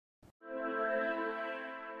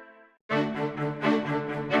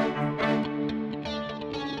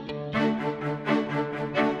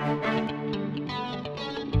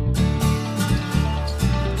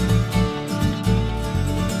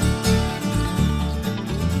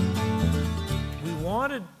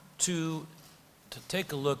to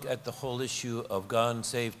take a look at the whole issue of gun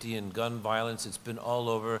safety and gun violence. It's been all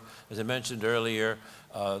over. As I mentioned earlier,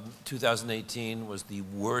 2018 was the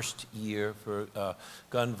worst year for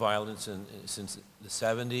gun violence since the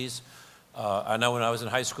 70s. I know when I was in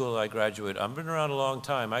high school, I graduated. I've been around a long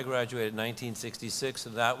time. I graduated in 1966,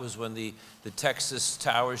 and that was when the Texas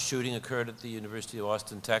Towers shooting occurred at the University of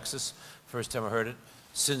Austin, Texas. First time I heard it.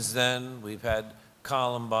 Since then, we've had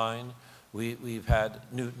Columbine. We've had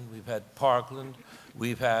Newtown, we've had Parkland,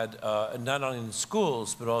 we've had, not only in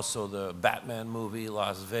schools, but also the Batman movie,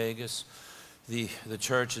 Las Vegas, the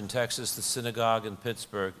church in Texas, the synagogue in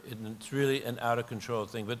Pittsburgh. It's really an out-of-control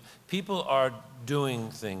thing, but people are doing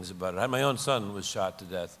things about it. My own son was shot to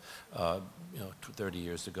death, 30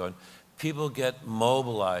 years ago, and people get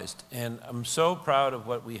mobilized, and I'm so proud of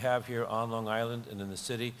what we have here on Long Island and in the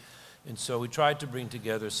city, and so we tried to bring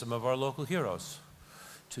together some of our local heroes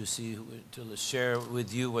to share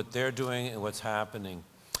with you what they're doing and what's happening.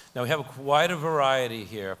 Now we have quite a variety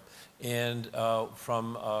here, and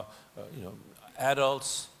from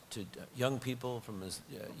adults to young people, from as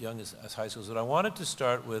young as high schools. But I wanted to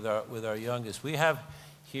start with our youngest. We have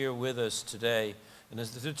here with us today, and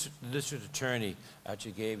as the district attorney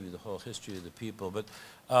actually gave you the whole history of the people,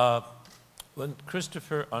 but when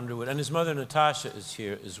Christopher Underwood, and his mother Natasha is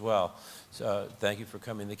here as well, so thank you for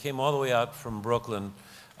coming. They came all the way out from Brooklyn,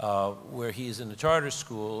 where he's in a charter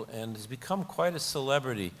school and has become quite a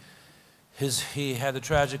celebrity. He had the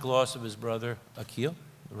tragic loss of his brother, Akil,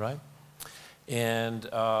 right? And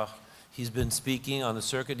he's been speaking on the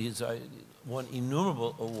circuit. He's won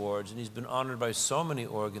innumerable awards, and he's been honored by so many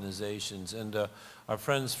organizations. And our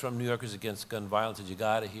friends from New Yorkers Against Gun Violence said, you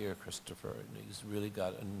gotta hear Christopher. And he's really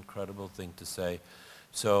got an incredible thing to say.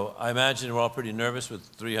 So I imagine we're all pretty nervous with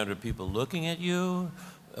 300 people looking at you,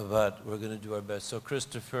 but we're going to do our best. So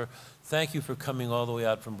Christopher, thank you for coming all the way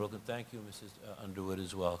out from Brooklyn. Thank you, Mrs. Underwood,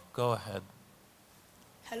 as well. Go ahead.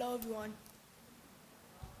 Hello, everyone.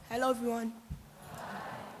 Hello, everyone.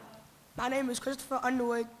 My name is Christopher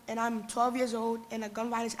Underwood, and I'm 12 years old and a gun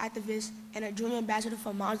violence activist and a junior ambassador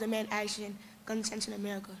for Moms Demand Action, Gun Sense in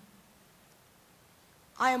America.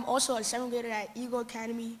 I am also a 7th grader at Eagle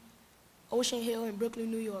Academy, Ocean Hill in Brooklyn,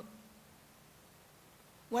 New York.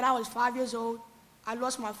 When I was 5 years old, I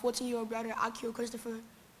lost my 14-year-old brother, Akil Christopher,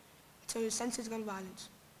 to senseless gun violence.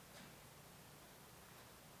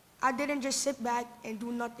 I didn't just sit back and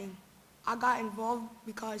do nothing. I got involved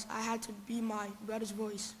because I had to be my brother's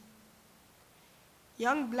voice.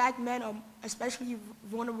 Young black men are especially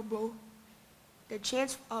vulnerable. The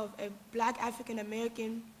chance of a black African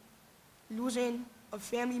American losing a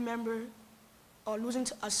family member or losing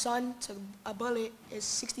a son to a bullet is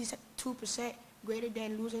 62% greater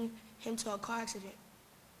than losing him to a car accident.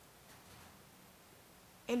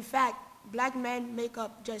 In fact, black men make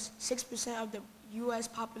up just 6% of the US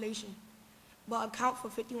population, but account for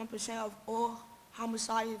 51% of all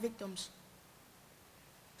homicide victims.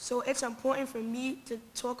 So it's important for me to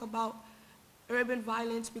talk about urban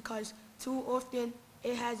violence because too often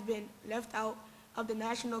it has been left out of the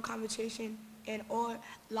national conversation, and all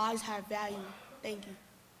lives have value. Thank you.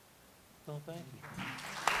 Well, thank you.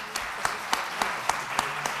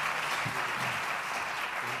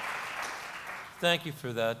 Thank you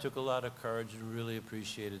for that. It took a lot of courage and really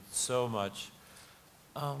appreciate it so much.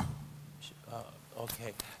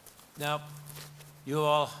 Okay. Now,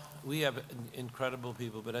 we have incredible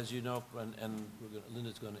people, but as you know, and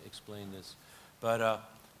Linda's going to explain this, but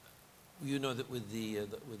you know that with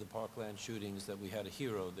the Parkland shootings that we had a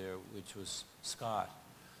hero there, which was Scott,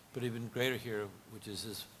 but even greater hero, which is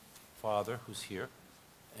his father, who's here,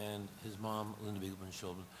 and his mom, Beigel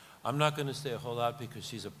Schulman. I'm not going to say a whole lot because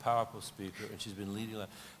she's a powerful speaker and she's been leading a lot.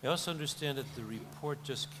 I also understand that the report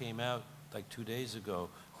just came out like 2 days ago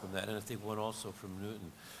from that, and I think one also from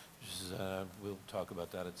Newtown. We'll talk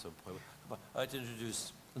about that at some point. I'd like to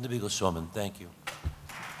introduce Beigel Schulman. Thank you.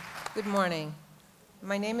 Good morning.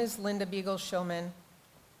 My name is Beigel Schulman.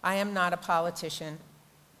 I am not a politician.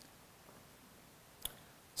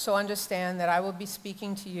 So understand that I will be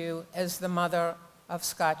speaking to you as the mother of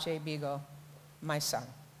Scott J. Beigel, my son.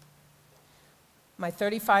 My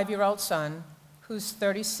 35-year-old son, whose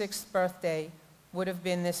 36th birthday would have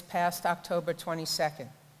been this past October 22nd.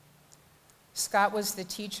 Scott was the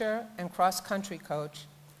teacher and cross-country coach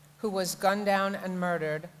who was gunned down and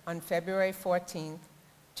murdered on February 14,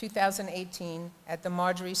 2018 at the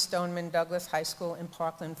Marjorie Stoneman Douglas High School in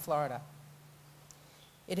Parkland, Florida.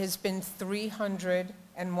 It has been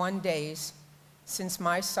 301 days since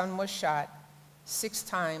my son was shot 6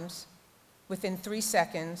 times within 3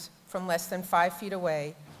 seconds from less than 5 feet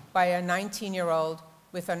away by a 19-year-old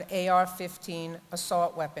with an AR-15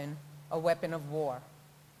 assault weapon, a weapon of war.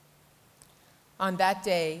 On that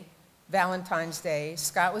day, Valentine's Day,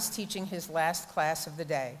 Scott was teaching his last class of the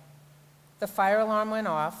day. The fire alarm went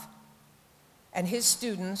off, and his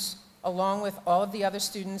students, along with all of the other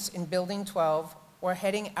students in Building 12, were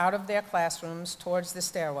heading out of their classrooms towards the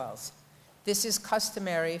stairwells. This is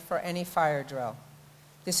customary for any fire drill.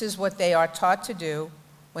 This is what they are taught to do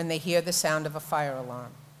when they hear the sound of a fire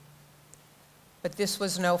alarm. But this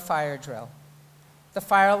was no fire drill. The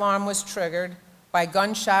fire alarm was triggered by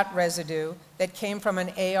gunshot residue that came from an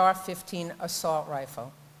AR-15 assault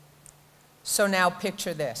rifle. So now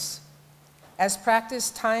picture this. As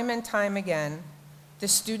practiced time and time again, the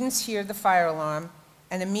students hear the fire alarm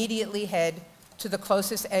and immediately head to the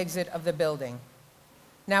closest exit of the building.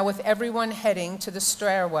 Now, with everyone heading to the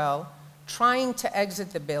stairwell, trying to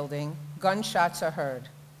exit the building, gunshots are heard.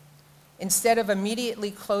 Instead of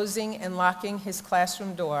immediately closing and locking his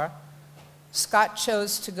classroom door, Scott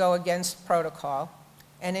chose to go against protocol,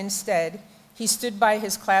 and instead, he stood by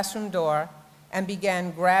his classroom door and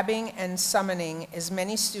began grabbing and summoning as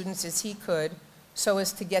many students as he could so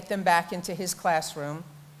as to get them back into his classroom,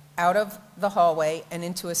 out of the hallway, and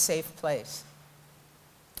into a safe place.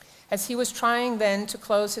 As he was trying then to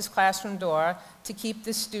close his classroom door to keep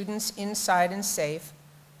the students inside and safe,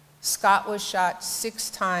 Scott was shot 6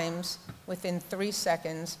 times within 3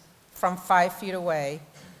 seconds from 5 feet away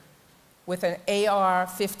with an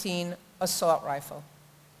AR-15 assault rifle.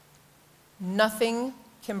 Nothing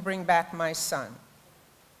can bring back my son.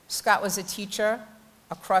 Scott was a teacher,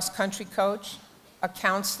 a cross-country coach, a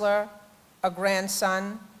counselor, a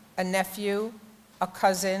grandson, a nephew, a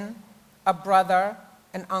cousin, a brother,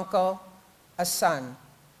 an uncle, a son.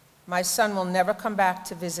 My son will never come back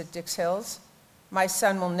to visit Dix Hills. My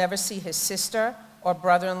son will never see his sister or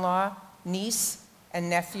brother-in-law, niece, and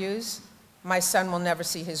nephews. My son will never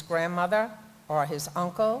see his grandmother or his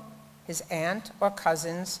uncle, his aunt or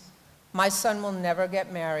cousins. My son will never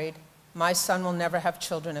get married. My son will never have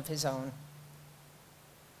children of his own.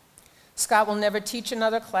 Scott will never teach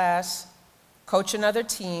another class, coach another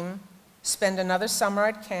team, spend another summer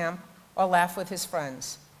at camp, or laugh with his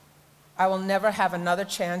friends. I will never have another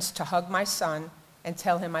chance to hug my son and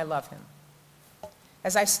tell him I love him.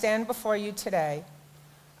 As I stand before you today,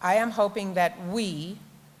 I am hoping that we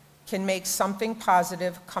can make something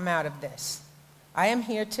positive come out of this. I am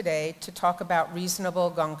here today to talk about reasonable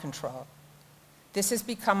gun control. This has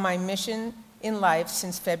become my mission in life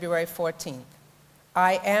since February 14th.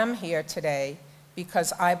 I am here today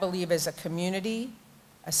because I believe as a community,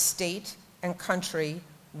 a state, and country,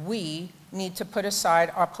 we need to put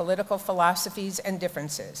aside our political philosophies and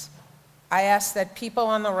differences. I ask that people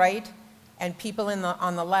on the right and people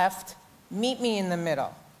on the left meet me in the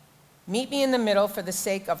middle. Meet me in the middle for the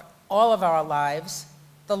sake of all of our lives,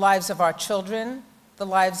 the lives of our children, the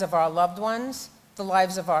lives of our loved ones, the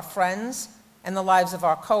lives of our friends, and the lives of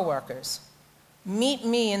our coworkers. Meet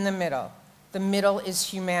me in the middle. The middle is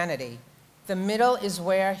humanity. The middle is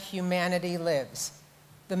where humanity lives.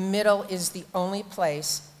 The middle is the only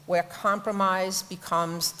place where compromise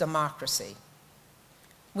becomes democracy.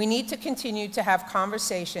 We need to continue to have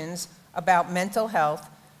conversations about mental health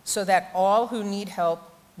so that all who need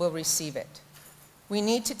help will receive it. We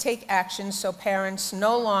need to take action so parents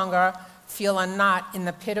no longer feel a knot in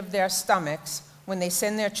the pit of their stomachs when they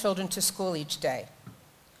send their children to school each day.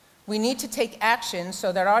 We need to take action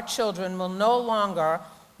so that our children will no longer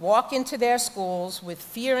walk into their schools with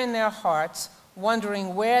fear in their hearts,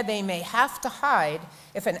 wondering where they may have to hide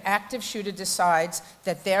if an active shooter decides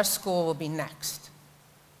that their school will be next.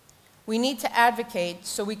 We need to advocate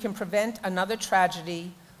so we can prevent another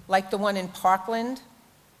tragedy like the one in Parkland,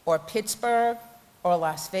 or Pittsburgh, or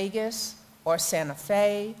Las Vegas, or Santa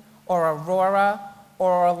Fe, or Aurora,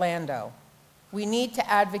 or Orlando. We need to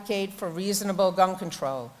advocate for reasonable gun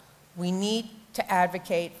control. We need to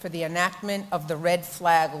advocate for the enactment of the red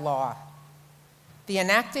flag law. The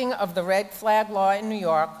enacting of the red flag law in New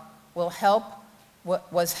York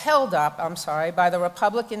was held up by the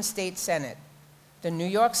Republican State Senate. The New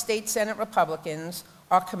York State Senate Republicans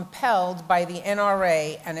are compelled by the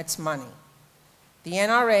NRA and its money. The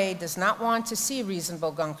NRA does not want to see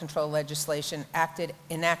reasonable gun control legislation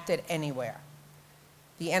enacted anywhere.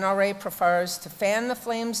 The NRA prefers to fan the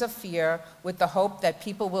flames of fear with the hope that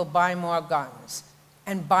people will buy more guns.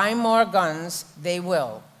 And buy more guns they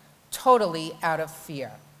will, totally out of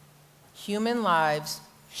fear. Human lives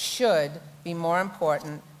should be more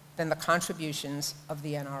important than the contributions of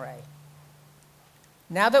the NRA.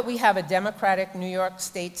 Now that we have a Democratic New York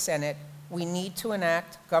State Senate, we need to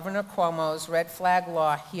enact Governor Cuomo's red flag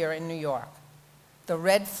law here in New York. The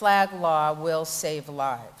red flag law will save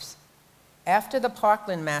lives. After the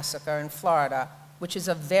Parkland massacre in Florida, which is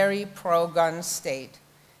a very pro-gun state,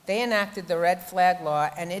 they enacted the red flag law,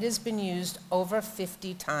 and it has been used over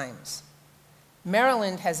 50 times.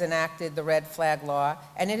 Maryland has enacted the red flag law,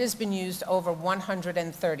 and it has been used over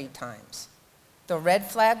 130 times. The red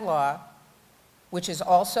flag law, which is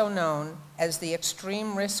also known as the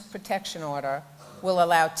Extreme Risk Protection Order, will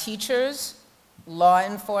allow teachers, law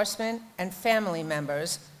enforcement, and family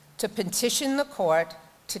members to petition the court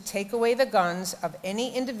to take away the guns of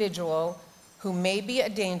any individual who may be a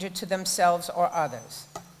danger to themselves or others.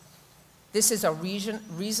 This is a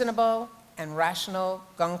reasonable and rational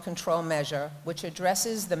gun control measure which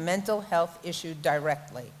addresses the mental health issue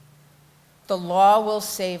directly. The law will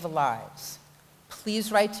save lives.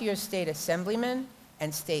 Please write to your state assemblymen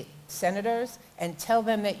and state senators and tell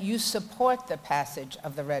them that you support the passage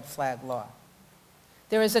of the red flag law.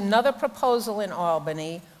 There is another proposal in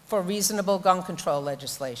Albany for reasonable gun control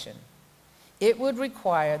legislation. It would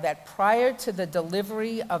require that prior to the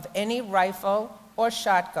delivery of any rifle or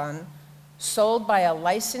shotgun sold by a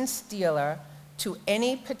licensed dealer to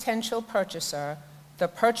any potential purchaser, the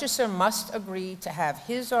purchaser must agree to have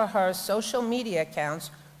his or her social media accounts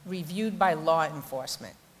reviewed by law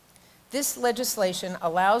enforcement. This legislation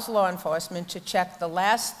allows law enforcement to check the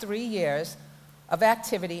last 3 years of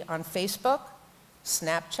activity on Facebook,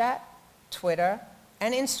 Snapchat, Twitter,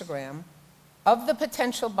 and Instagram of the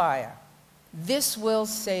potential buyer. This will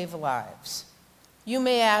save lives. You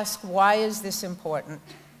may ask, why is this important?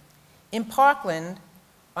 In Parkland,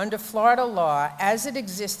 under Florida law, as it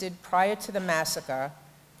existed prior to the massacre,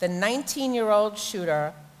 the 19-year-old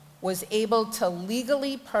shooter was able to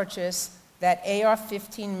legally purchase that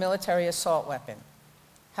AR-15 military assault weapon.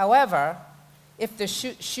 However, if the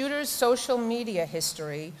shooter's social media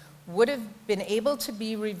history would have been able to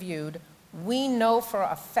be reviewed, we know for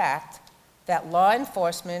a fact that law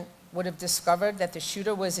enforcement would have discovered that the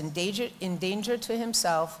shooter was in danger to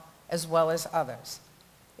himself as well as others.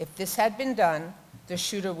 If this had been done, the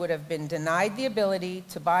shooter would have been denied the ability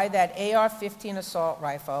to buy that AR-15 assault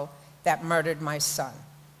rifle that murdered my son.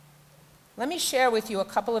 Let me share with you a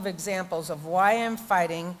couple of examples of why I'm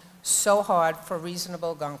fighting so hard for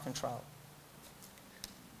reasonable gun control.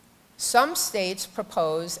 Some states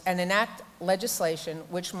propose and enact legislation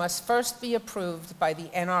which must first be approved by the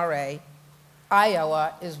NRA.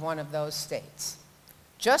 Iowa is one of those states.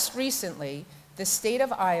 Just recently, the state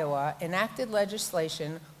of Iowa enacted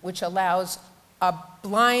legislation which allows a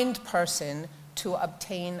blind person to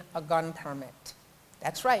obtain a gun permit.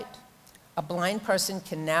 That's right. A blind person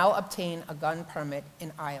can now obtain a gun permit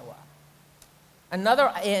in Iowa. Another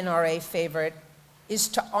NRA favorite is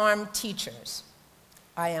to arm teachers.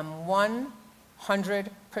 I am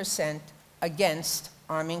 100% against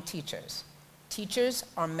arming teachers. Teachers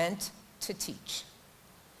are meant to teach.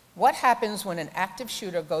 What happens when an active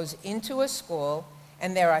shooter goes into a school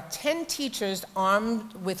and there are 10 teachers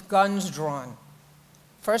armed with guns drawn?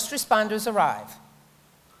 First responders arrive.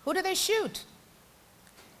 Who do they shoot?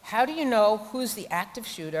 How do you know who's the active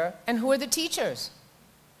shooter and who are the teachers?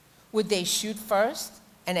 Would they shoot first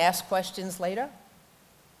and ask questions later?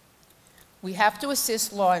 We have to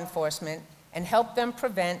assist law enforcement and help them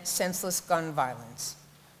prevent senseless gun violence.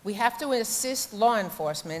 We have to assist law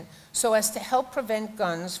enforcement so as to help prevent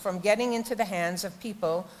guns from getting into the hands of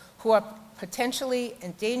people who are potentially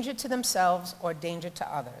in danger to themselves or danger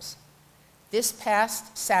to others. This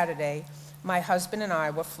past Saturday, my husband and I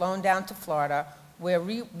were flown down to Florida where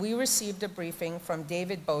we received a briefing from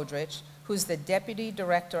David Bodrich, who's the Deputy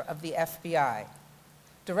Director of the FBI.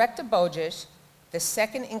 Director Bodrich, the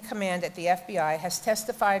second in command at the FBI, has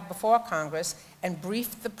testified before Congress and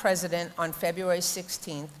briefed the President on February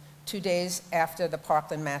 16th, 2 days after the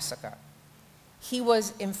Parkland massacre. He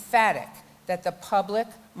was emphatic that the public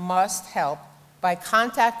must help by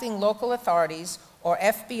contacting local authorities or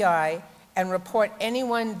FBI and report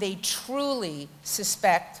anyone they truly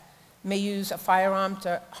suspect may use a firearm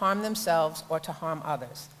to harm themselves or to harm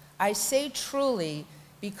others. I say truly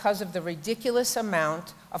because of the ridiculous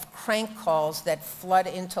amount of crank calls that flood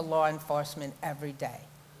into law enforcement every day.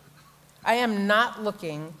 I am not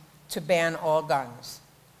looking to ban all guns.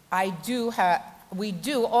 We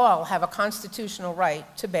do all have a constitutional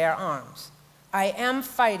right to bear arms. I am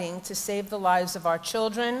fighting to save the lives of our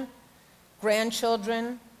children,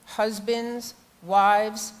 grandchildren, husbands,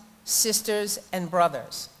 wives, sisters, and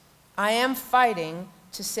brothers. I am fighting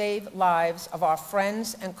to save lives of our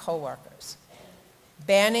friends and coworkers.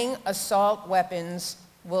 Banning assault weapons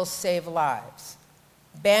will save lives.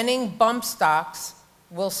 Banning bump stocks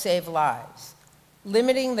will save lives.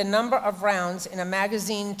 Limiting the number of rounds in a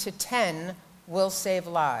magazine to 10 will save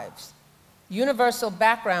lives. Universal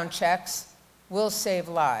background checks will save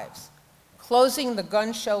lives. Closing the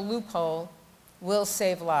gun show loophole will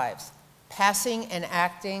save lives. Passing and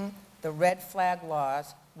acting the red flag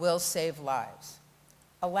laws will save lives.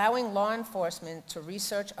 Allowing law enforcement to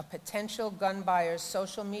research a potential gun buyer's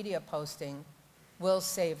social media posting will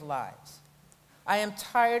save lives. I am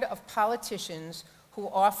tired of politicians who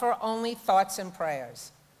offer only thoughts and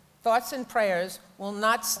prayers. Thoughts and prayers will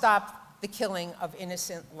not stop the killing of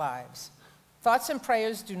innocent lives. Thoughts and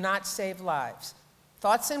prayers do not save lives.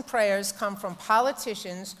 Thoughts and prayers come from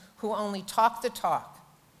politicians who only talk the talk,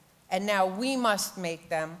 and now we must make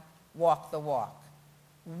them walk the walk.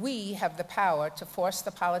 We have the power to force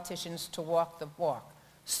the politicians to walk the walk,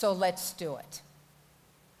 so let's do it.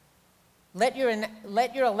 Let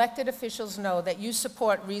your elected officials know that you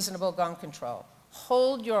support reasonable gun control.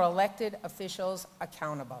 Hold your elected officials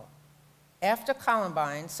accountable. After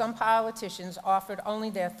Columbine, some politicians offered only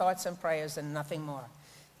their thoughts and prayers and nothing more.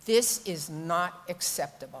 This is not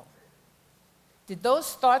acceptable. Did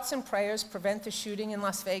those thoughts and prayers prevent the shooting in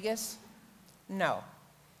Las Vegas? No.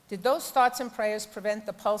 Did those thoughts and prayers prevent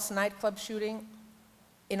the Pulse nightclub shooting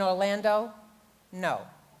in Orlando? No.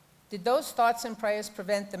 Did those thoughts and prayers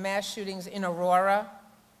prevent the mass shootings in Aurora,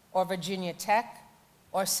 or Virginia Tech,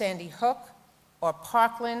 or Sandy Hook, or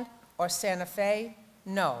Parkland, or Santa Fe?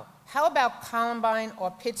 No. How about Columbine, or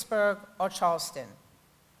Pittsburgh, or Charleston?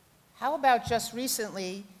 How about just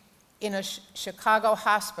recently in a Chicago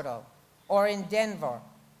hospital, or in Denver,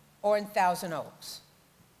 or in Thousand Oaks?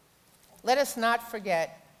 Let us not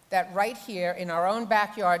forget that right here in our own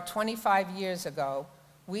backyard 25 years ago,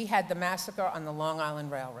 we had the massacre on the Long Island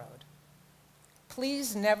Railroad.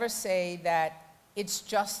 Please never say that it's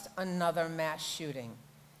just another mass shooting.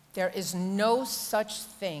 There is no such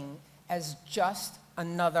thing as just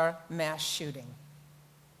another mass shooting.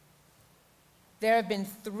 There have been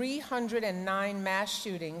 309 mass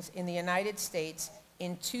shootings in the United States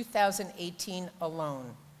in 2018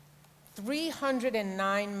 alone.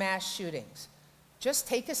 309 mass shootings. Just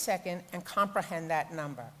take a second and comprehend that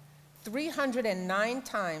number. 309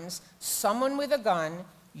 times someone with a gun,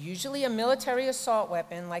 usually a military assault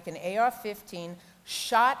weapon like an AR-15,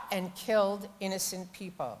 shot and killed innocent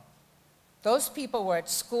people. Those people were at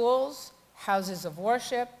schools, houses of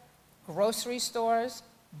worship, grocery stores,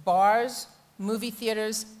 bars, movie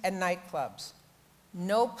theaters, and nightclubs.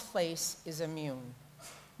 No place is immune.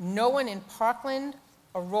 No one in Parkland,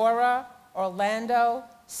 Aurora, Orlando,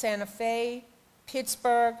 Santa Fe,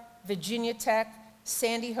 Pittsburgh, Virginia Tech,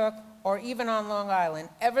 Sandy Hook, or even on Long Island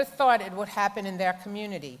ever thought it would happen in their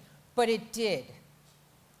community, but it did.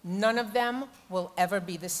 None of them will ever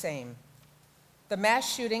be the same. The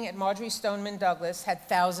mass shooting at Marjory Stoneman Douglas had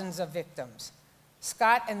thousands of victims.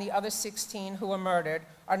 Scott and the other 16 who were murdered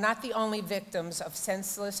are not the only victims of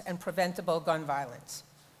senseless and preventable gun violence.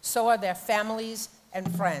 So are their families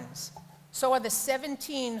and friends. So are the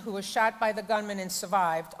 17 who were shot by the gunman and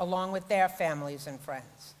survived, along with their families and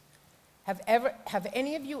friends. Have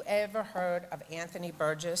any of you ever heard of Anthony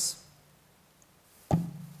Burgess?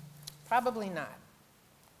 Probably not.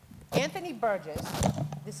 Anthony Burgess,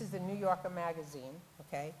 this is the New Yorker magazine,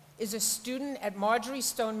 okay, is a student at Marjory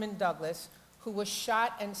Stoneman Douglas who was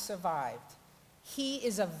shot and survived. He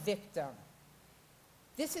is a victim.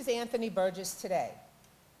 This is Anthony Burgess today,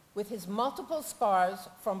 with his multiple scars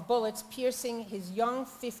from bullets piercing his young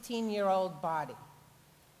 15-year-old body.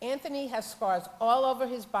 Anthony has scars all over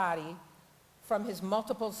his body from his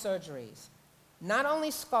multiple surgeries. Not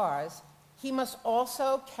only scars, he must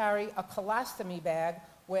also carry a colostomy bag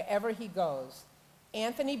wherever he goes.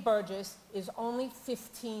 Anthony Burgess is only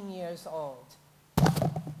 15 years old.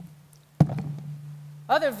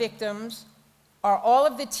 Other victims are all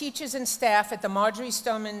of the teachers and staff at the Marjory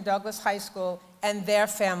Stoneman Douglas High School and their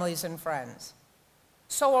families and friends.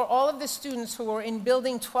 So are all of the students who were in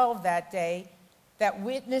Building 12 that day that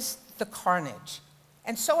witnessed the carnage.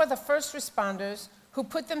 And so are the first responders who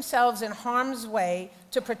put themselves in harm's way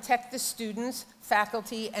to protect the students,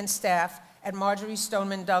 faculty, and staff at Marjory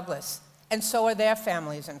Stoneman Douglas. And so are their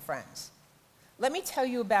families and friends. Let me tell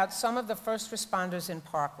you about some of the first responders in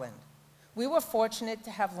Parkland. We were fortunate to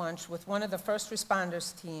have lunch with one of the first responder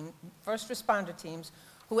teams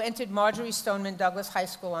who entered Marjory Stoneman Douglas High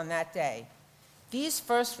School on that day. These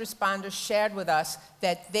first responders shared with us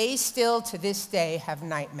that they still, to this day, have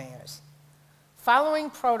nightmares. Following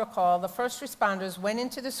protocol, the first responders went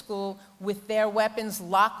into the school with their weapons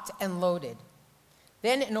locked and loaded.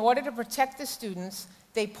 Then, in order to protect the students,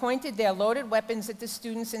 they pointed their loaded weapons at the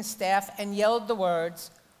students and staff and yelled the words,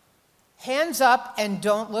 "Hands up and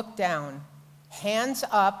don't look down. Hands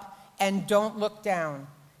up and don't look down."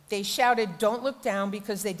 They shouted, "Don't look down,"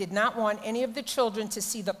 because they did not want any of the children to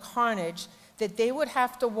see the carnage that they would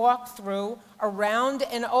have to walk through, around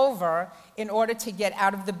and over, in order to get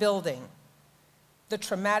out of the building. The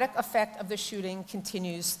traumatic effect of the shooting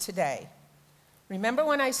continues today. Remember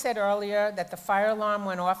when I said earlier that the fire alarm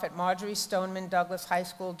went off at Marjorie Stoneman Douglas High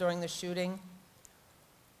School during the shooting?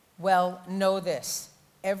 Well, know this.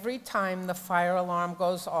 Every time the fire alarm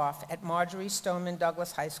goes off at Marjorie Stoneman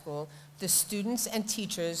Douglas High School, the students and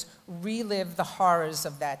teachers relive the horrors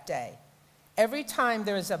of that day. Every time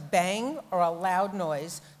there is a bang or a loud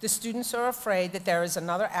noise, the students are afraid that there is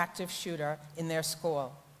another active shooter in their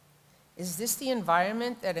school. Is this the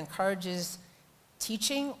environment that encourages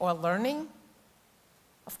teaching or learning?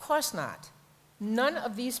 Of course not. None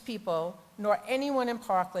of these people, nor anyone in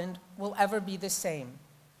Parkland, will ever be the same.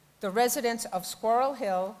 The residents of Squirrel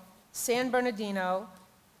Hill, San Bernardino,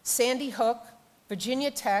 Sandy Hook,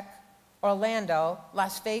 Virginia Tech, Orlando,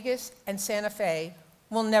 Las Vegas, and Santa Fe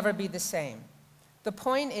will never be the same. The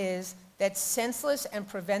point is that senseless and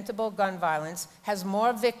preventable gun violence has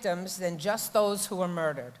more victims than just those who were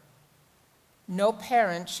murdered. No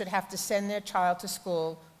parent should have to send their child to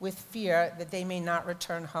school with fear that they may not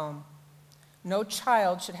return home. No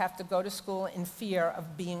child should have to go to school in fear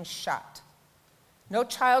of being shot. No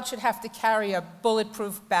child should have to carry a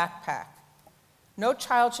bulletproof backpack. No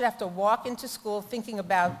child should have to walk into school thinking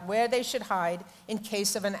about where they should hide in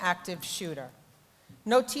case of an active shooter.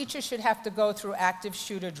 No teacher should have to go through active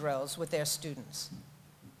shooter drills with their students.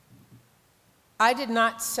 I did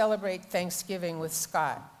not celebrate Thanksgiving with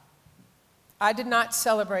Scott. I did not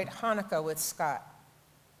celebrate Hanukkah with Scott.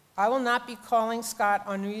 I will not be calling Scott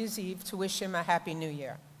on New Year's Eve to wish him a Happy New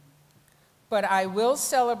Year. But I will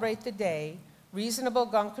celebrate the day reasonable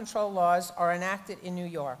gun control laws are enacted in New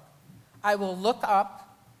York. I will look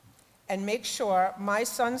up and make sure my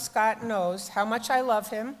son Scott knows how much I love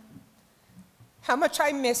him, how much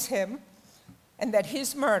I miss him, and that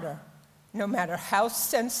his murder, no matter how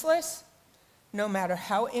senseless, no matter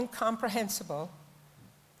how incomprehensible,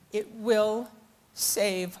 it will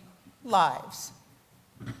save lives.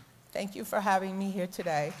 Thank you for having me here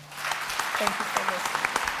today. Thank you for listening.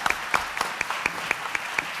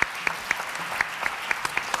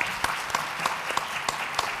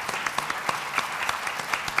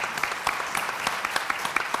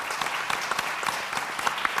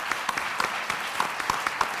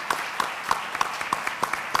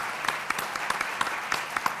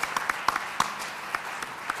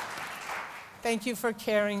 Thank you for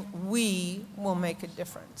caring. We will make a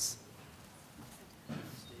difference.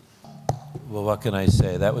 Well, what can I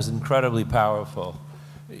say? That was incredibly powerful.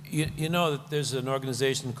 You know that there's an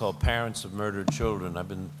organization called Parents of Murdered Children. I've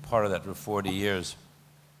been part of that for 40 years.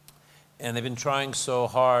 And they've been trying so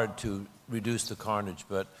hard to reduce the carnage,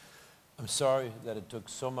 but I'm sorry that it took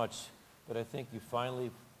so much, but I think we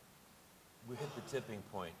hit the tipping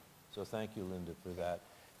point. So thank you, Linda, for that.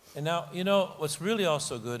 And now, you know, what's really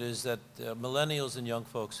also good is that millennials and young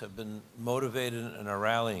folks have been motivated and are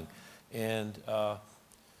rallying. And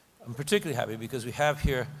I'm particularly happy because we have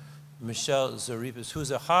here Michelle Zarifis, who's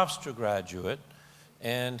a Hofstra graduate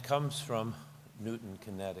and comes from Newtown,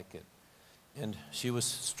 Connecticut. And she was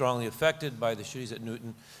strongly affected by the shootings at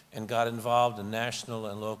Newtown and got involved in national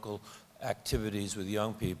and local activities with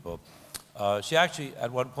young people. She actually,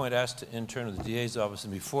 at one point, asked to intern at the DA's office,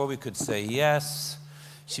 and before we could say yes,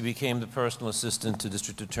 she became the personal assistant to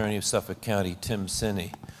District Attorney of Suffolk County, Tim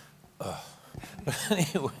Sinney. But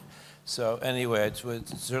anyway, it's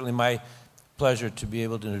certainly my pleasure to be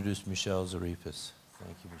able to introduce Michelle Zarifis.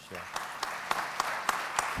 Thank you, Michelle.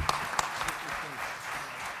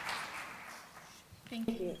 Thank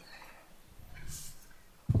you.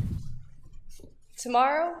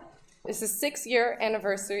 Tomorrow is the 6-year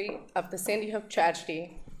anniversary of the Sandy Hook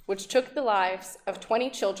tragedy, which took the lives of 20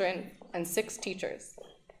 children and 6 teachers.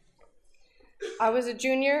 I was a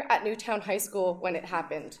junior at Newtown High School when it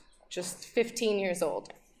happened, just 15 years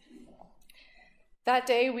old. That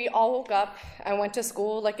day, we all woke up and went to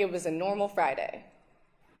school like it was a normal Friday.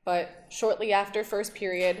 But shortly after first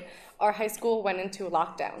period, our high school went into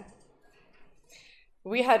lockdown.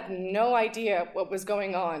 We had no idea what was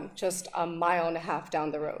going on just a mile and a half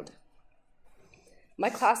down the road.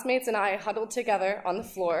 My classmates and I huddled together on the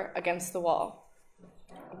floor against the wall.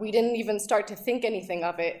 We didn't even start to think anything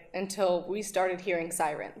of it until we started hearing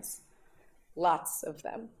sirens. Lots of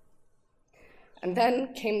them. And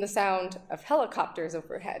then came the sound of helicopters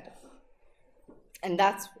overhead. And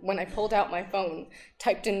that's when I pulled out my phone,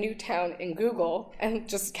 typed in Newtown in Google, and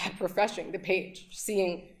just kept refreshing the page,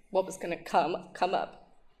 seeing what was going to come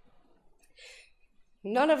up.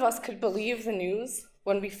 None of us could believe the news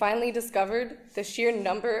when we finally discovered the sheer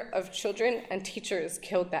number of children and teachers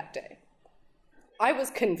killed that day. I was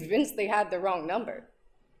convinced they had the wrong number.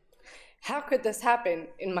 How could this happen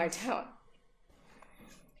in my town?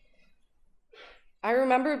 I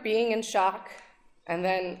remember being in shock, and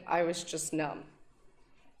then I was just numb.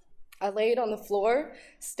 I laid on the floor,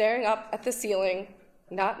 staring up at the ceiling,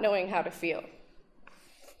 not knowing how to feel.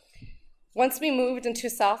 Once we moved into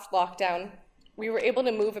soft lockdown, we were able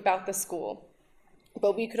to move about the school,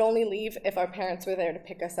 but we could only leave if our parents were there to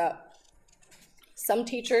pick us up. Some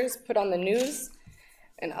teachers put on the news,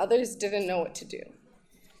 and others didn't know what to do.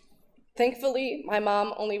 Thankfully, my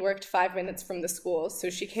mom only worked 5 minutes from the school, so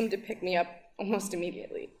she came to pick me up almost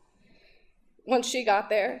immediately. Once she got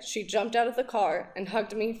there, she jumped out of the car and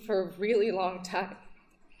hugged me for a really long time.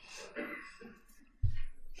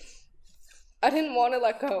 I didn't want to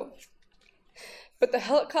let go, but the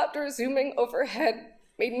helicopter zooming overhead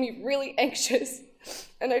made me really anxious,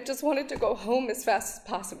 and I just wanted to go home as fast as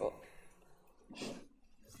possible.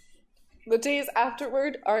 The days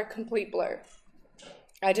afterward are a complete blur.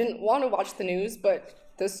 I didn't want to watch the news,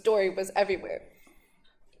 but the story was everywhere.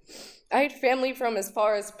 I had family from as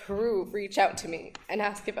far as Peru reach out to me and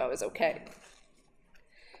ask if I was okay.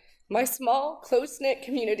 My small, close-knit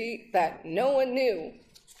community that no one knew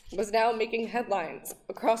was now making headlines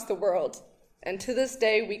across the world, and to this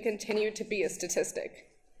day, we continue to be a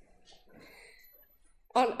statistic.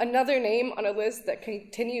 On another name on a list that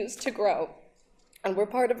continues to grow, and we're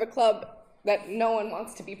part of a club that no one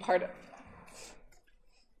wants to be part of.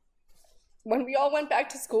 When we all went back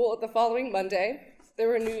to school the following Monday, there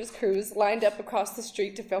were news crews lined up across the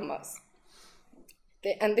street to film us.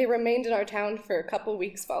 They remained in our town for a couple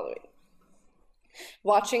weeks following,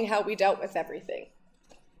 watching how we dealt with everything.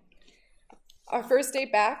 Our first day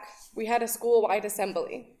back, we had a school-wide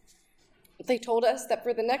assembly. They told us that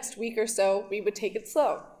for the next week or so, we would take it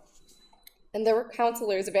slow. And there were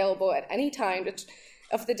counselors available at any time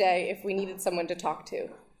of the day if we needed someone to talk to.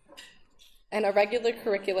 And our regular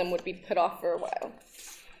curriculum would be put off for a while.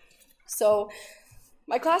 So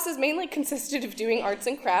my classes mainly consisted of doing arts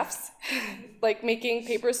and crafts, like making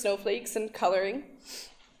paper snowflakes and coloring.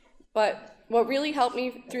 But what really helped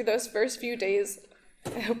me through those first few days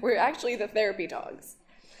were actually the therapy dogs.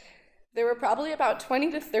 There were probably about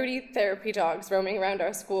 20 to 30 therapy dogs roaming around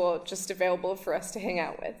our school, just available for us to hang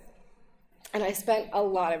out with. And I spent a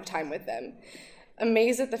lot of time with them,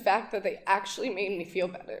 amazed at the fact that they actually made me feel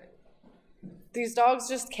better. These dogs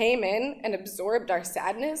just came in and absorbed our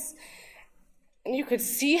sadness, and you could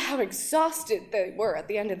see how exhausted they were at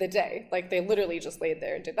the end of the day. Like, they literally just laid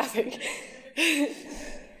there and did nothing.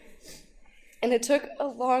 And it took a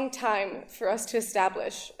long time for us to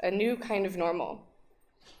establish a new kind of normal.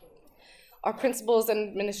 Our principals and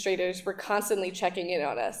administrators were constantly checking in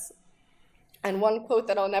on us. And one quote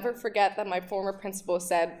that I'll never forget that my former principal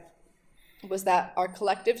said was that our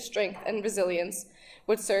collective strength and resilience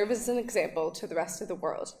would serve as an example to the rest of the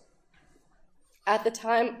world. At the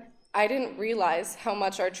time, I didn't realize how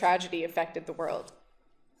much our tragedy affected the world.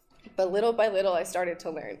 But little by little, I started to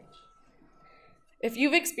learn. If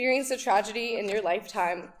you've experienced a tragedy in your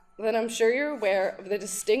lifetime, then I'm sure you're aware of the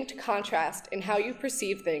distinct contrast in how you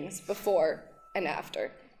perceive things before and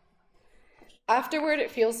after. Afterward,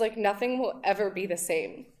 it feels like nothing will ever be the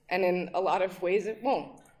same, and in a lot of ways it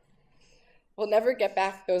won't. We'll never get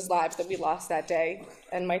back those lives that we lost that day,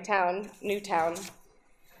 and my town, Newtown,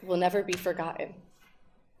 will never be forgotten.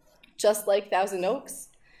 Just like Thousand Oaks,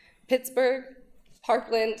 Pittsburgh,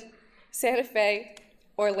 Parkland, Santa Fe,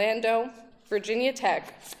 Orlando, Virginia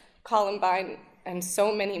Tech, Columbine, and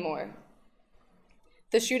so many more.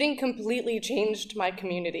 The shooting completely changed my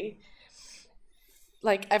community,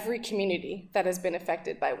 like every community that has been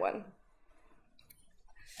affected by one.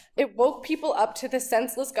 It woke people up to the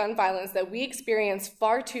senseless gun violence that we experience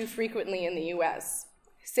far too frequently in the US.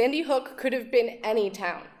 Sandy Hook could have been any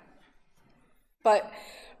town. But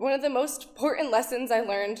one of the most important lessons I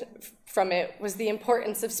learned from it was the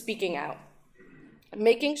importance of speaking out,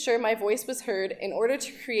 making sure my voice was heard in order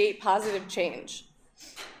to create positive change.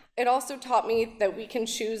 It also taught me that we can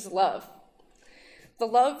choose love. The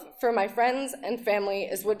love for my friends and family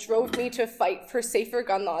is what drove me to fight for safer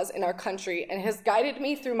gun laws in our country and has guided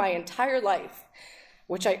me through my entire life,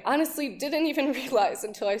 which I honestly didn't even realize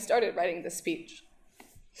until I started writing this speech.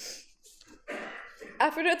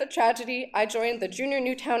 After the tragedy, I joined the Junior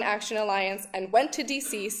Newtown Action Alliance and went to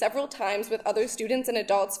DC several times with other students and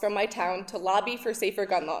adults from my town to lobby for safer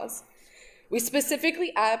gun laws. We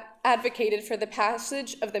specifically advocated for the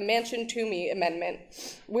passage of the Manchin-Toomey Amendment,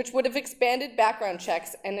 which would have expanded background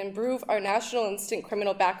checks and improved our national instant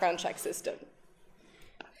criminal background check system.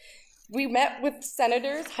 We met with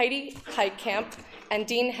Senators Heidi Heitkamp and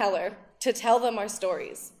Dean Heller to tell them our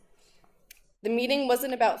stories. The meeting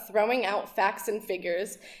wasn't about throwing out facts and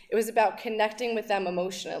figures, it was about connecting with them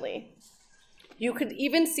emotionally. You could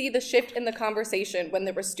even see the shift in the conversation when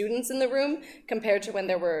there were students in the room compared to when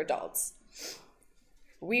there were adults.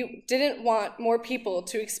 We didn't want more people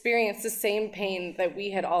to experience the same pain that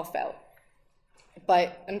we had all felt.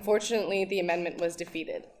 But unfortunately, the amendment was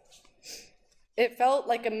defeated. It felt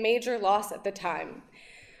like a major loss at the time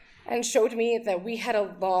and showed me that we had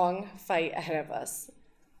a long fight ahead of us.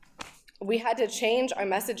 We had to change our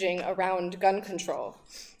messaging around gun control.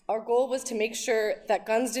 Our goal was to make sure that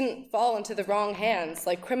guns didn't fall into the wrong hands,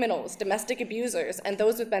 like criminals, domestic abusers, and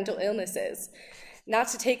those with mental illnesses, not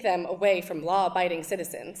to take them away from law-abiding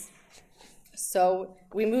citizens. So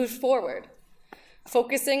we moved forward,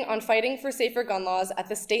 focusing on fighting for safer gun laws at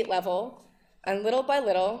the state level, and little by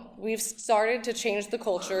little, we've started to change the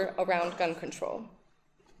culture around gun control.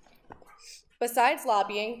 Besides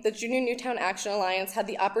lobbying, the Junior Newtown Action Alliance had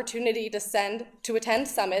the opportunity to attend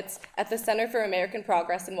summits at the Center for American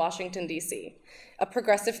Progress in Washington, D.C., a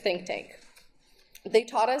progressive think tank. They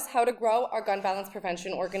taught us how to grow our gun violence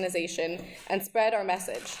prevention organization and spread our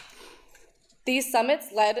message. These summits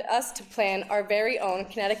led us to plan our very own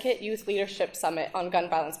Connecticut Youth Leadership Summit on gun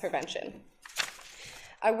violence prevention.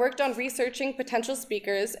 I worked on researching potential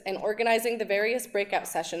speakers and organizing the various breakout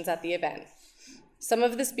sessions at the event. Some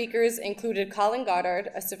of the speakers included Colin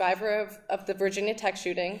Goddard, a survivor of the Virginia Tech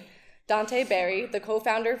shooting, Dante Berry, the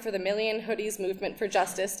co-founder for the Million Hoodies Movement for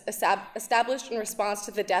Justice, established in response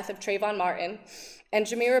to the death of Trayvon Martin, and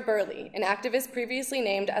Jamira Burley, an activist previously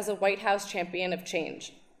named as a White House Champion of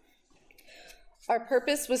Change. Our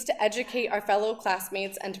purpose was to educate our fellow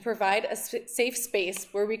classmates and to provide a safe space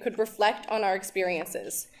where we could reflect on our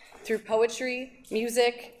experiences through poetry,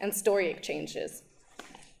 music, and story exchanges.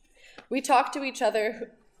 We talked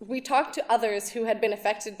to others who had been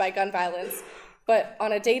affected by gun violence, but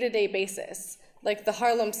on a day-to-day basis, like the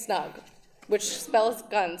Harlem Snug, which spells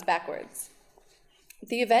guns backwards.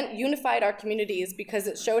 The event unified our communities because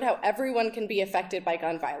it showed how everyone can be affected by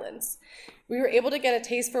gun violence. We were able to get a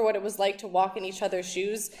taste for what it was like to walk in each other's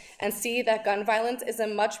shoes and see that gun violence is a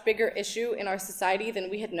much bigger issue in our society than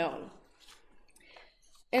we had known.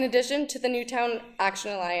 In addition to the Newtown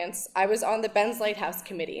Action Alliance, I was on the Ben's Lighthouse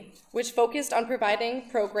Committee, which focused on providing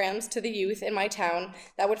programs to the youth in my town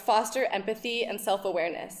that would foster empathy and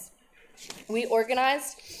self-awareness. We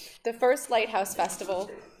organized the first Lighthouse Festival,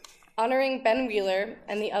 honoring Ben Wheeler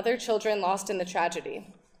and the other children lost in the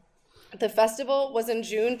tragedy. The festival was in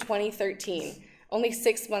June 2013, only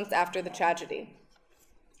 6 months after the tragedy.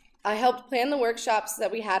 I helped plan the workshops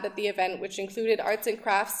that we had at the event, which included arts and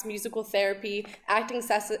crafts, musical therapy, acting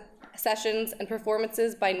sessions, and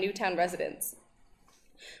performances by Newtown residents.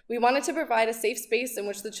 We wanted to provide a safe space in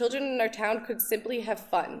which the children in our town could simply have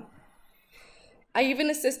fun. I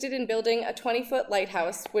even assisted in building a 20-foot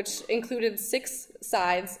lighthouse, which included 6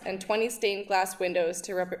 sides and 20 stained glass windows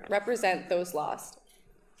to represent those lost.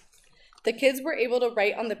 The kids were able to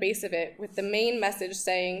write on the base of it with the main message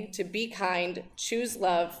saying to be kind, choose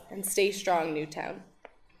love, and stay strong, Newtown.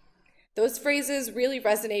 Those phrases really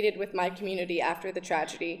resonated with my community after the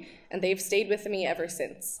tragedy, and they've stayed with me ever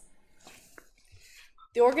since.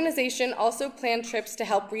 The organization also planned trips to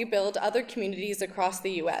help rebuild other communities across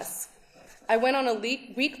the U.S. I went on a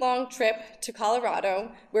week-long trip to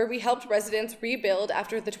Colorado, where we helped residents rebuild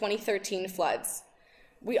after the 2013 floods.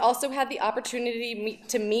 We also had the opportunity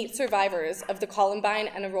to meet survivors of the Columbine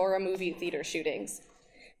and Aurora movie theater shootings.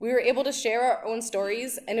 We were able to share our own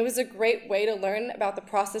stories, and it was a great way to learn about the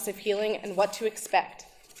process of healing and what to expect.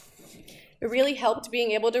 It really helped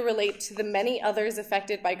being able to relate to the many others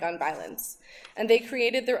affected by gun violence, and they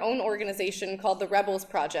created their own organization called the Rebels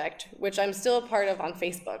Project, which I'm still a part of on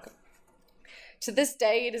Facebook. To this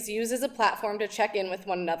day, it is used as a platform to check in with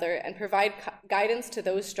one another and provide guidance to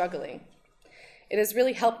those struggling. It has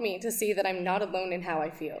really helped me to see that I'm not alone in how I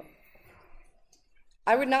feel.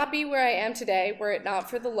 I would not be where I am today were it not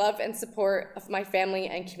for the love and support of my family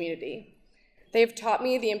and community. They have taught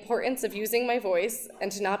me the importance of using my voice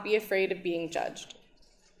and to not be afraid of being judged.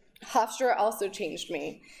 Hofstra also changed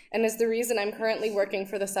me and is the reason I'm currently working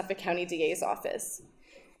for the Suffolk County DA's office.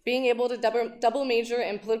 Being able to double major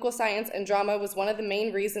in political science and drama was one of the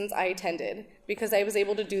main reasons I attended, because I was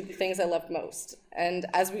able to do the things I loved most. And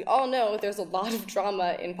as we all know, there's a lot of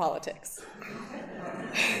drama in politics.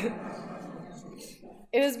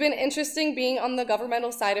 It has been interesting being on the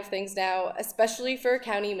governmental side of things now, especially for a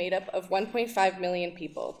county made up of 1.5 million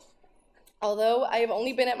people. Although I have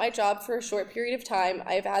only been at my job for a short period of time,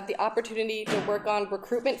 I have had the opportunity to work on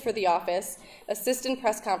recruitment for the office, assist in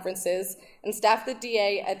press conferences, and staff the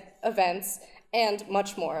DA at events, and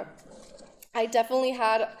much more. I definitely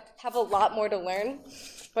have a lot more to learn,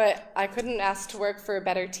 but I couldn't ask to work for a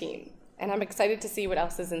better team, and I'm excited to see what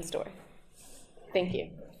else is in store. Thank you.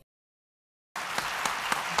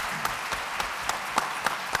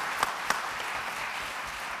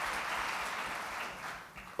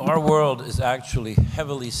 Our world is actually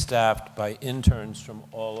heavily staffed by interns from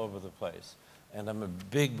all over the place. And I'm a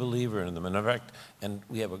big believer in them. And in fact, and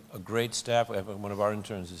we have a great staff. We have one of our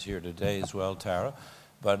interns is here today as well, Tara.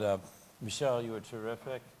 But Michelle, you are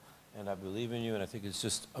terrific, and I believe in you, and I think it's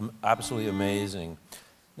just absolutely amazing.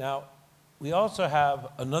 Now, we also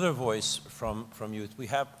have another voice from youth. We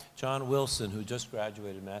have John Wilson, who just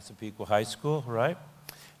graduated Massapequa High School, right?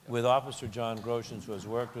 With Officer John Groshans, who has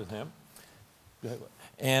worked with him.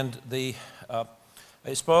 And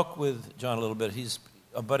I spoke with John a little bit. He's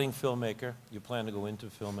a budding filmmaker. You plan to go into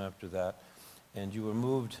film after that. And you were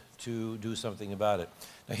moved to do something about it.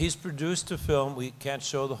 Now, he's produced a film. We can't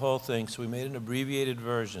show the whole thing, so we made an abbreviated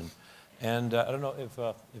version. And I don't know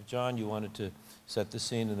if John, you wanted to set the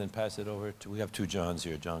scene and then pass it over to, we have two Johns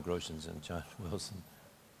here, John Groshans and John Wilson.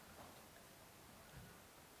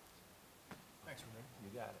 Thanks, Rene.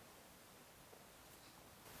 You got it.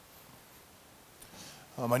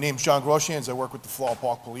 My name's John Groshans. I work with the Floral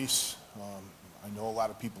Park Police. I know a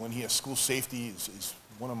lot of people in here. School safety is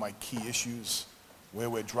one of my key issues. Where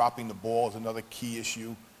we're dropping the ball is another key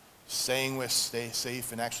issue. Saying we're stay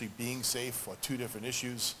safe and actually being safe are two different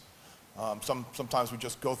issues. Sometimes we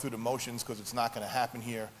just go through the motions because it's not going to happen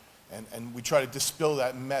here. And we try to dispel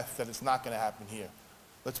that myth that it's not going to happen here.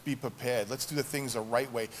 Let's be prepared. Let's do the things the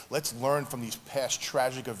right way. Let's learn from these past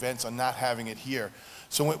tragic events on not having it here.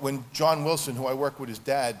 So when John Wilson, who I work with his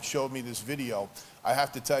dad, showed me this video, I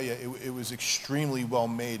have to tell you, it was extremely well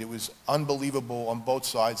made. It was unbelievable on both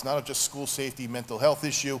sides, not just school safety, mental health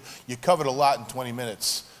issue. You covered a lot in 20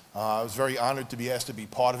 minutes. I was very honored to be asked to be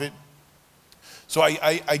part of it. So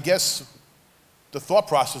I guess the thought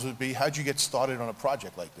process would be, how'd you get started on a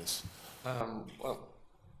project like this? Well,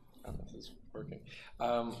 this is working.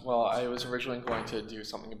 Well, I was originally going to do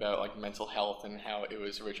something about like mental health and how it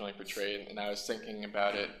was originally portrayed, and I was thinking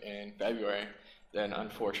about it in February. Then,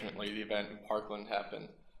 unfortunately, the event in Parkland happened.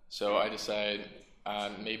 So I decided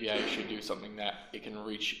maybe I should do something that it can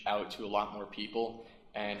reach out to a lot more people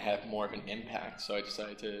and have more of an impact. So I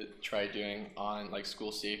decided to try doing on like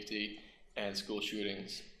school safety and school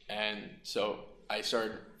shootings. And so I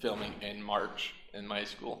started filming in March in my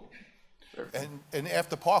school. And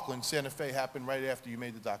after Parkland, Santa Fe happened right after you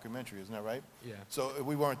made the documentary, isn't that right? Yeah. So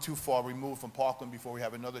we weren't too far removed from Parkland before we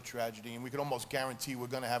have another tragedy, and we could almost guarantee we're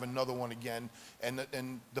going to have another one again, and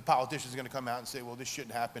the politicians are going to come out and say, well, this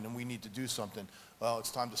shouldn't happen, and we need to do something. Well,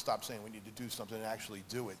 it's time to stop saying we need to do something and actually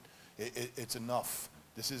do it. It's enough.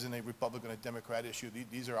 This isn't a Republican or Democrat issue.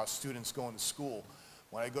 These are our students going to school.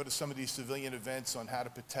 When I go to some of these civilian events on how to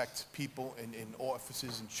protect people in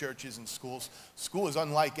offices and churches and schools, school is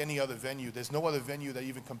unlike any other venue. There's no other venue that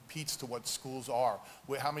even competes to what schools are,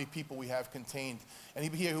 how many people we have contained.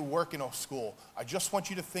 Anybody here who work in a school, I just want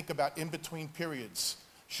you to think about in between periods.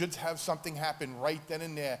 Should have something happen right then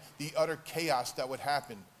and there, the utter chaos that would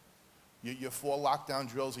happen. Your 4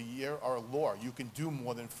 lockdown drills a year are a law. You can do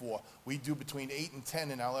more than 4. We do between 8 and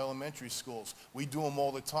 10 in our elementary schools. We do them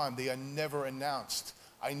all the time. They are never announced.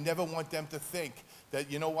 I never want them to think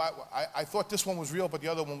that, you know what, I thought this one was real, but the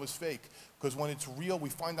other one was fake. Because when it's real, we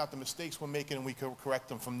find out the mistakes we're making and we can correct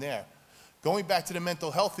them from there. Going back to the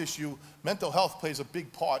mental health issue, mental health plays a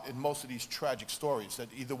big part in most of these tragic stories that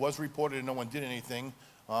either was reported and no one did anything.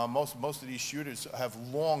 Most of these shooters have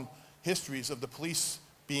long histories of the police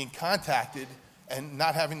being contacted and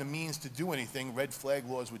not having the means to do anything. Red flag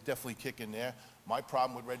laws would definitely kick in there. My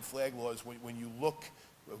problem with red flag laws, when you look,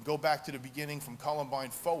 go back to the beginning from Columbine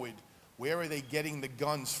forward, where are they getting the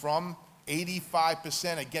guns from?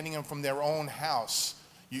 85% are getting them from their own house.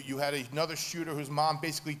 You had another shooter whose mom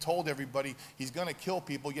basically told everybody he's going to kill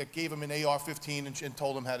people, yet gave him an AR-15 and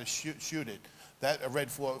told him how to shoot it. That a red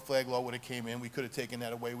flag law would have came in. We could have taken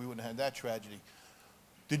that away. We wouldn't have had that tragedy.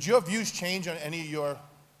 Did your views change on any of your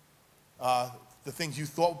the things you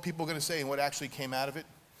thought people were going to say and what actually came out of it?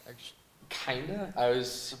 Actually, kinda. I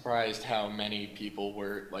was surprised how many people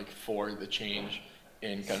were like for the change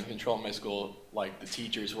in gun control in my school. Like the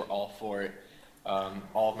teachers were all for it.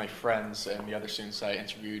 All of my friends and the other students I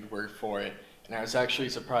interviewed were for it. And I was actually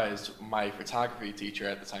surprised. My photography teacher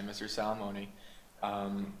at the time, Mr. Salamone,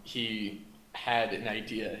 he had an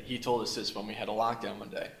idea. He told us this when we had a lockdown one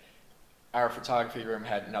day. our photography room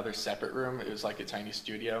had another separate room. It was like a tiny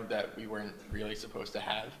studio that we weren't really supposed to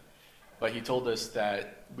have. But he told us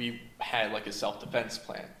that we had like a self-defense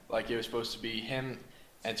plan. Like it was supposed to be him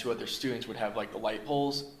and 2 other students would have like the light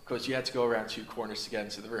poles, because you had to go around 2 corners to get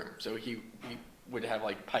into the room. So we would have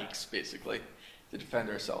like pikes basically to defend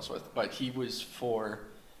ourselves with. But he was for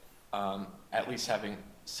at least having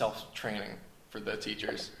self-training for the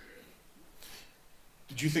teachers.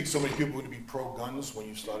 Did you think so many people would be pro-guns when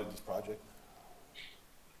you started this project?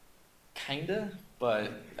 Kinda,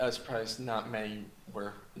 but I was surprised not many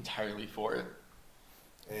were entirely for it.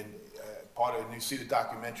 And and you see the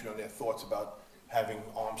documentary on their thoughts about having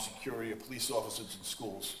armed security of police officers in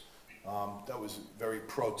schools. That was very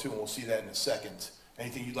pro too, and we'll see that in a second.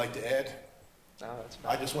 Anything you'd like to add? No, that's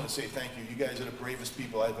fine. I just want to say thank you. You guys are the bravest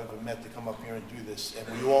people I've ever met to come up here and do this.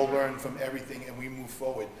 And we all learn from everything and we move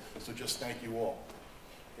forward. So just thank you all.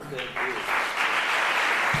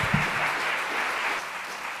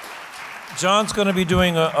 John's going to be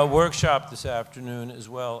doing a workshop this afternoon as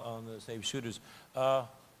well on the safe shooters. Why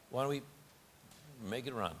don't we make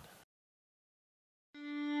it run?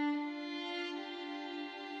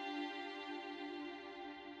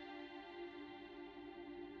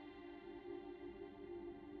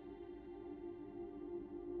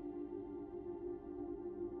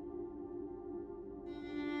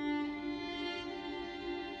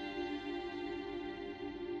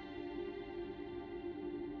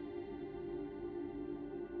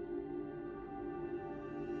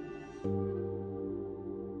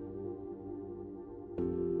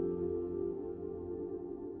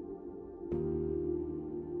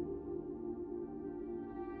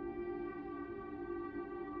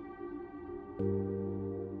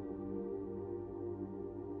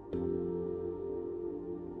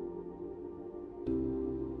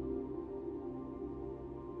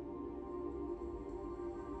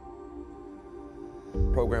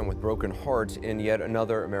 Program with broken hearts in yet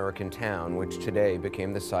another American town, which today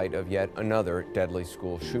became the site of yet another deadly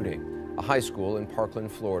school shooting. A high school in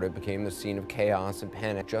Parkland, Florida became the scene of chaos and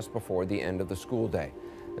panic just before the end of the school day.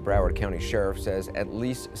 The Broward County Sheriff says at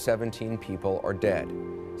least 17 people are dead.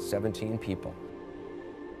 17 people.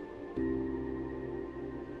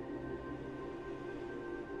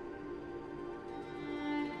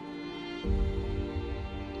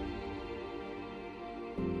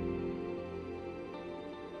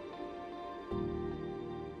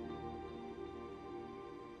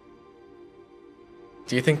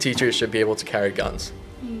 Do you think teachers should be able to carry guns?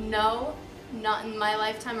 No, not in my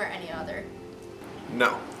lifetime or any other.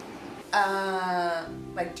 No.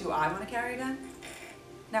 Like, do I want to carry a gun?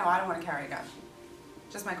 No, I don't want to carry a gun.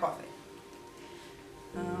 Just my coffee.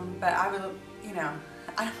 But I would, you know,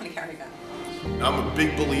 I don't want to carry a gun. I'm a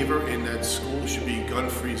big believer in that schools should be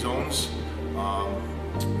gun-free zones.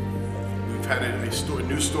 We've had a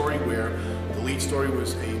news story where the lead story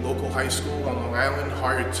was a local high school on Long Island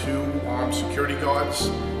hired 2 armed security guards.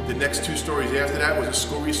 The next 2 stories after that was a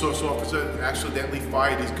school resource officer accidentally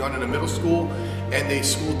fired his gun in a middle school, and a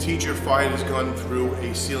school teacher fired his gun through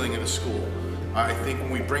a ceiling in a school. I think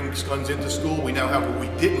when we bring guns into school, we now have what we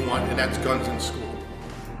didn't want, and that's guns in school.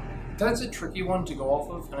 That's a tricky one to go off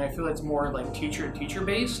of, and I feel it's more like teacher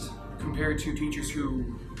based compared to teachers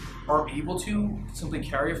who aren't able to simply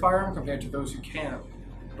carry a firearm compared to those who can.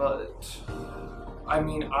 But I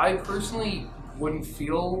mean, I personally wouldn't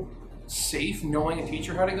feel safe knowing a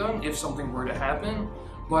teacher had a gun if something were to happen.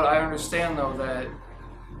 But I understand though that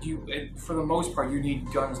for the most part, you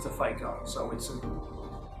need guns to fight guns. So it's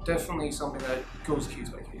definitely something that goes case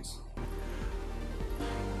by case.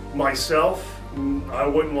 Myself, I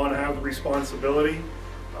wouldn't want to have the responsibility.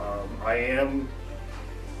 I am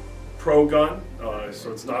pro-gun,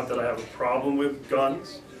 so it's not that I have a problem with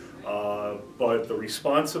guns, but the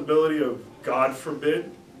responsibility of, God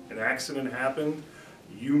forbid, an accident happened,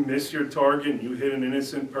 you miss your target, you hit an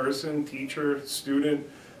innocent person, teacher, student,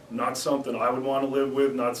 not something I would want to live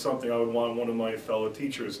with, not something I would want one of my fellow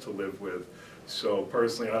teachers to live with. So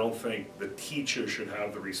personally, I don't think the teacher should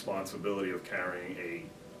have the responsibility of carrying a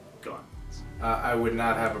gun. I would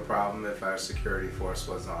not have a problem if our security force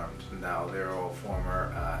was armed. No, they're all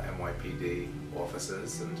former NYPD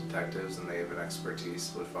officers and detectives, and they have an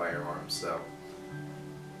expertise with firearms, so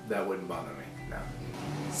that wouldn't bother me, no.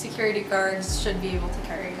 Security guards should be able to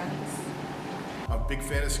carry guns. I'm a big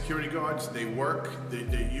fan of security guards. They work.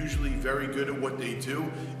 They're usually very good at what they do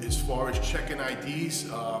as far as checking IDs,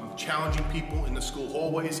 challenging people in the school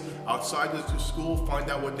hallways, outside the school, find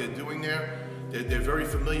out what they're doing there. They're very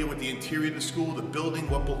familiar with the interior of the school, the building,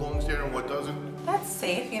 what belongs there and what doesn't. That's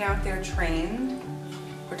safe, you know, if they're trained,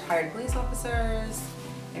 retired police officers,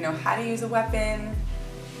 you know how to use a weapon.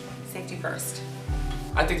 Safety first.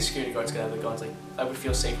 I think the security guards could have the guns. Like, I would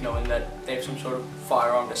feel safe knowing that they have some sort of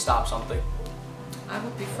firearm to stop something. I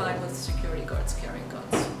would be fine with security guards carrying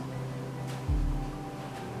guns.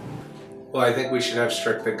 Well, I think we should have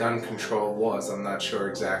stricter gun control laws. I'm not sure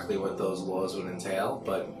exactly what those laws would entail,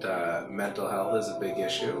 but mental health is a big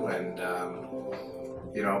issue, and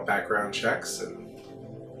you know, background checks and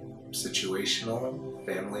situational,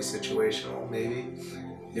 family situational, maybe.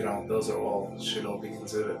 You know, those are all should all be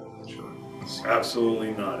considered. Sure.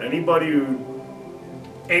 Absolutely not. Anybody who,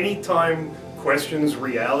 anytime questions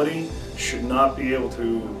reality, should not be able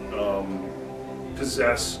to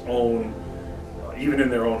possess, own, even in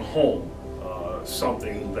their own home,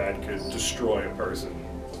 something that could destroy a person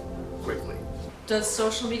quickly. Does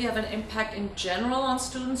social media have an impact in general on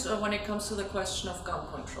students, or when it comes to the question of gun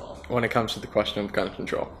control? When it comes to the question of gun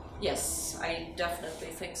control. Yes, I definitely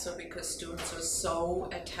think so, because students are so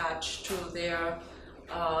attached to their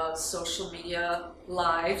social media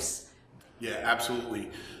lives. Yeah, absolutely.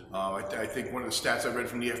 I think one of the stats I read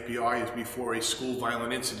from the FBI is before a school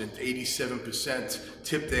violent incident, 87%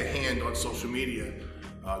 tip their hand on social media.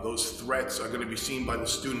 Those threats are going to be seen by the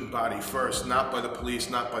student body first, not by the police,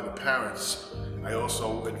 not by the parents. I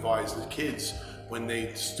also advise the kids,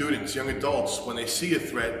 students, young adults, when they see a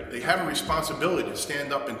threat, they have a responsibility to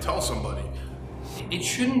stand up and tell somebody. It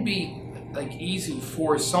shouldn't be like easy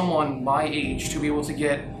for someone my age to be able to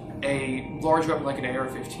get a large weapon like an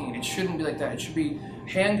AR-15. It shouldn't be like that. It should be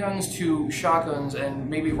handguns to shotguns and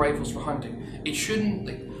maybe rifles for hunting. It shouldn't,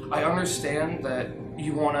 like, I understand that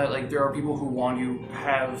you want to, like, there are people who want to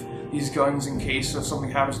have these guns in case if something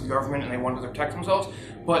happens to the government and they want to protect themselves,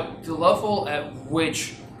 but the level at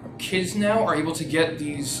which kids now are able to get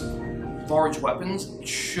these large weapons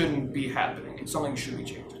shouldn't be happening. It's something that should be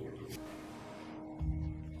changed.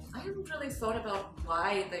 I haven't really thought about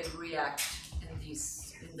why they react in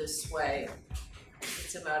this way.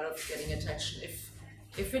 It's a matter of getting attention.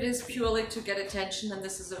 If it is purely to get attention, then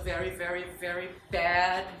this is a very, very, very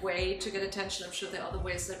bad way to get attention. I'm sure there are other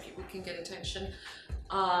ways that people can get attention.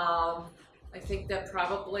 I think that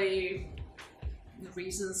probably the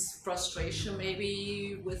reasons frustration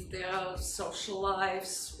maybe with their social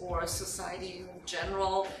lives or society in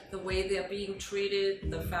general, the way they're being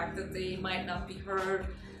treated, the fact that they might not be heard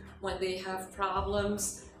when they have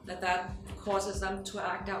problems, that causes them to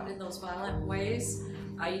act out in those violent ways.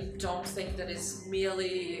 I don't think that is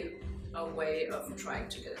merely a way of trying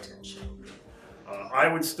to get attention. I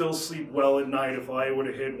would still sleep well at night if I would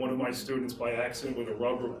have hit one of my students by accident with a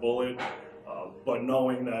rubber bullet, but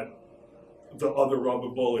knowing that the other rubber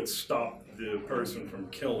bullet stopped the person from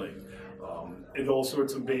killing.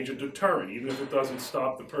 It's a major deterrent. Even if it doesn't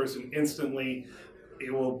stop the person instantly,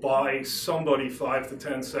 it will buy somebody 5 to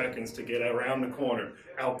 10 seconds to get around the corner,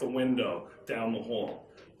 out the window, down the hall.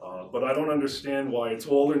 But I don't understand why it's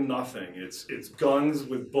all or nothing. It's guns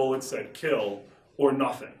with bullets that kill, or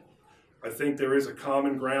nothing. I think there is a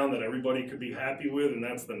common ground that everybody could be happy with, and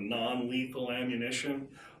that's the non-lethal ammunition.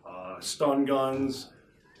 Stun guns,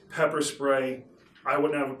 pepper spray. I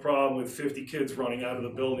wouldn't have a problem with 50 kids running out of the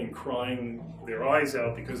building crying their eyes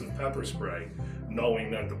out because of pepper spray, knowing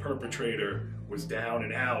that the perpetrator was down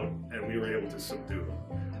and out and we were able to subdue them.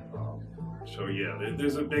 So yeah,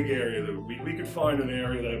 there's a big area that we could find an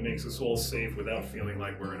area that makes us all safe without feeling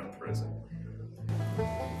like we're in a prison.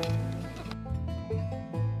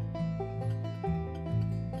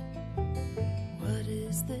 What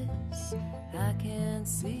is this? I can't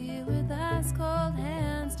see with ice cold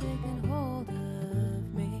hands taking hold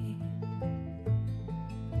of me.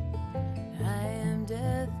 I am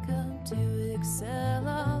death come to excel.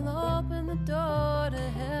 I'll open the door to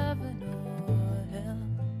heaven or hell.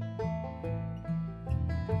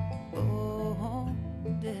 Oh,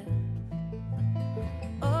 death.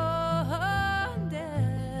 Oh,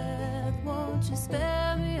 death. Won't you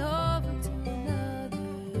spare me over to another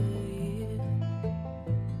year?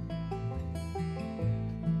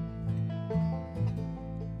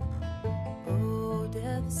 Oh,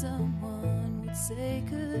 death, someone would say,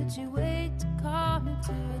 could you wait to call me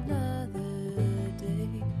to another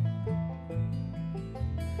day?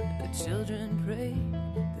 The children pray,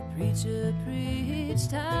 the preacher preached,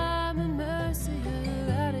 time and mercy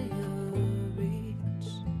are out of your reach.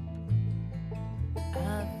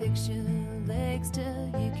 I'll fix your legs till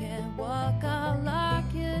you can't walk, I'll lock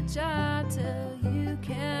your jaw till you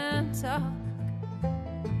can't talk.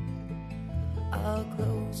 I'll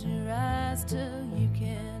close your eyes till you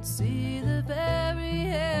can't see the very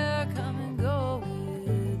hair. Come and go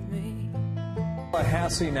with me.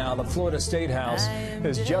 Tallahassee now, the Florida State House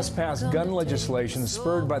has just passed gun legislation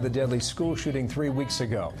spurred by the deadly school shooting 3 weeks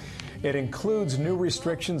ago. It includes new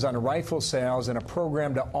restrictions on rifle sales and a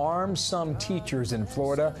program to arm some teachers in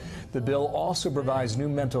Florida. The bill also provides new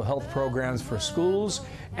mental health programs for schools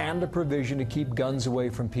and a provision to keep guns away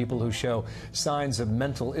from people who show signs of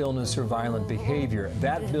mental illness or violent behavior.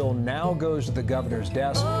 That bill now goes to the governor's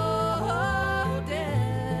desk. Oh,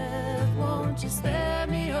 death, won't you spare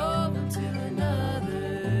me over to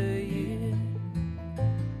another year?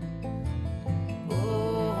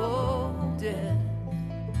 Oh, death.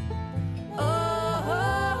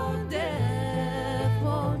 Oh, death,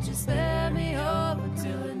 won't you spare me over to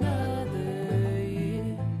another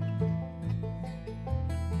year?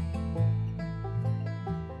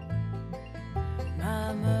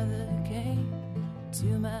 My mother came to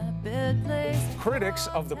my bed place. Critics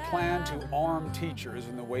of the plan to arm teachers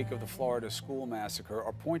in the wake of the Florida school massacre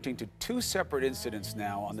are pointing to two separate incidents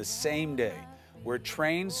now on the same day where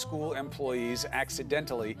trained school employees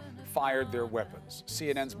accidentally fired their weapons.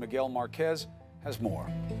 CNN's Miguel Marquez has more.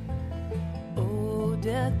 Oh,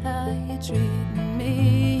 death, how you treat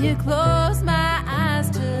me. You close my eyes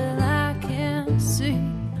till I can't see.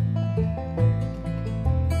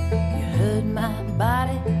 You hurt my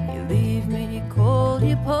body, you leave me cold.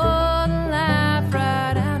 You pour the life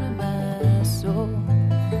right out of my soul.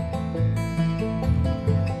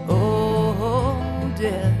 Oh,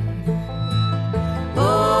 death.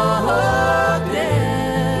 Oh,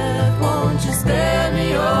 death, won't you spare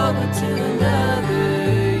me over to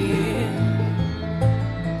another year?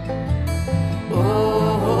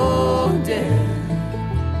 Oh, death.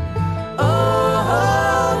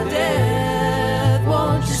 Oh, death,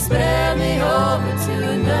 won't you spare me over to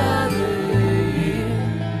another year?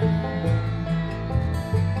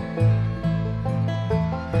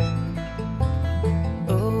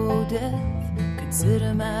 Oh, death,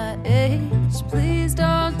 consider my age. Please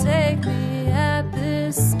don't take me at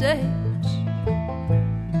this stage.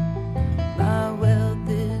 My wealth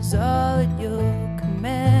is all at your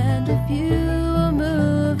command. If you will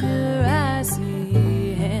move your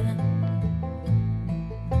icy hand.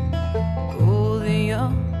 Oh, the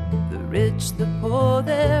young, the rich, the poor,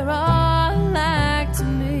 they're all alike to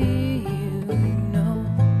me, you know.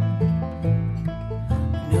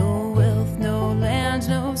 No wealth, no land,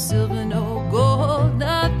 no silver, no gold,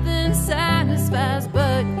 nothing satisfies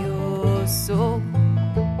but your soul.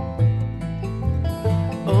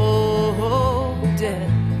 Oh, death.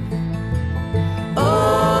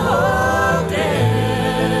 Oh,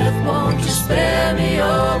 death, won't you spare me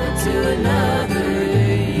over to another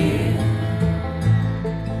year?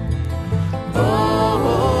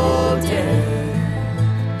 Oh, death.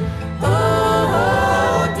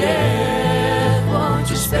 Oh, death, won't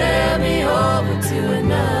you spare me over to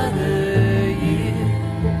another year?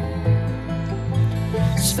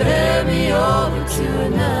 Spare me over to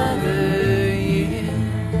another year.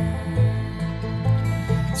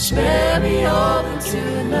 Spare me over to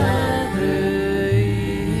another.